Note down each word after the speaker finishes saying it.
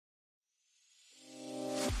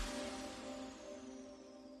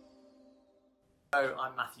Hello,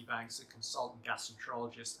 I'm Matthew Banks, a consultant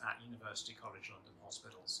gastroenterologist at University College London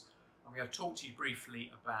Hospitals. I'm going to talk to you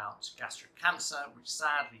briefly about gastric cancer, which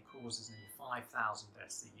sadly causes nearly 5,000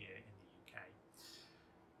 deaths a year in the UK.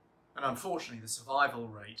 And unfortunately, the survival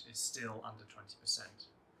rate is still under 20%.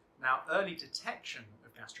 Now, early detection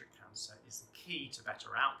of gastric cancer is the key to better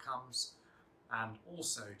outcomes and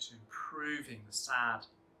also to improving the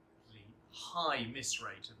sadly high miss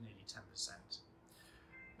rate of nearly 10%.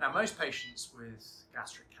 Now, most patients with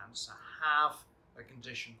gastric cancer have a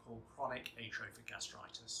condition called chronic atrophic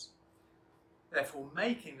gastritis. Therefore,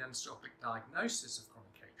 making an endoscopic diagnosis of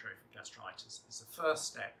chronic atrophic gastritis is the first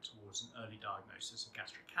step towards an early diagnosis of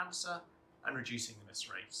gastric cancer and reducing the miss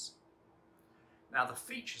rates. Now, the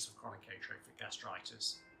features of chronic atrophic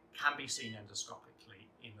gastritis can be seen endoscopically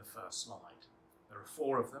in the first slide. There are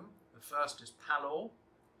 4 of them. The first is pallor,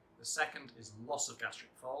 the second is loss of gastric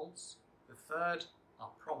folds, the third are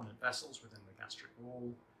prominent vessels within the gastric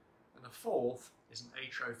wall, and the fourth is an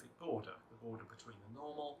atrophic border, the border between the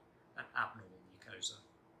normal and abnormal mucosa.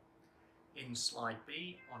 In slide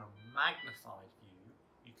B, on a magnified view,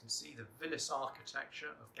 you can see the villus architecture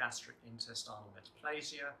of gastric intestinal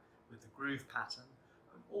metaplasia with the groove pattern,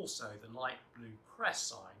 and also the light blue crest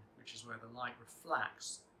sign, which is where the light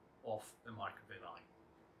reflects off the microvilli.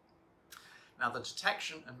 Now, the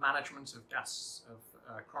detection and management of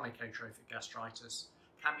chronic atrophic gastritis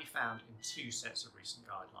can be found in 2 sets of recent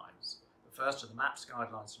guidelines. The first are the MAPS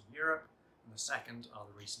guidelines from Europe, and the second are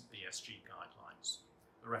the recent BSG guidelines.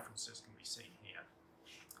 The references can be seen here.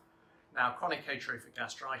 Now, chronic atrophic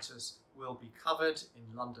gastritis will be covered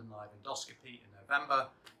in London Live Endoscopy in November,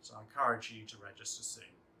 so I encourage you to register soon.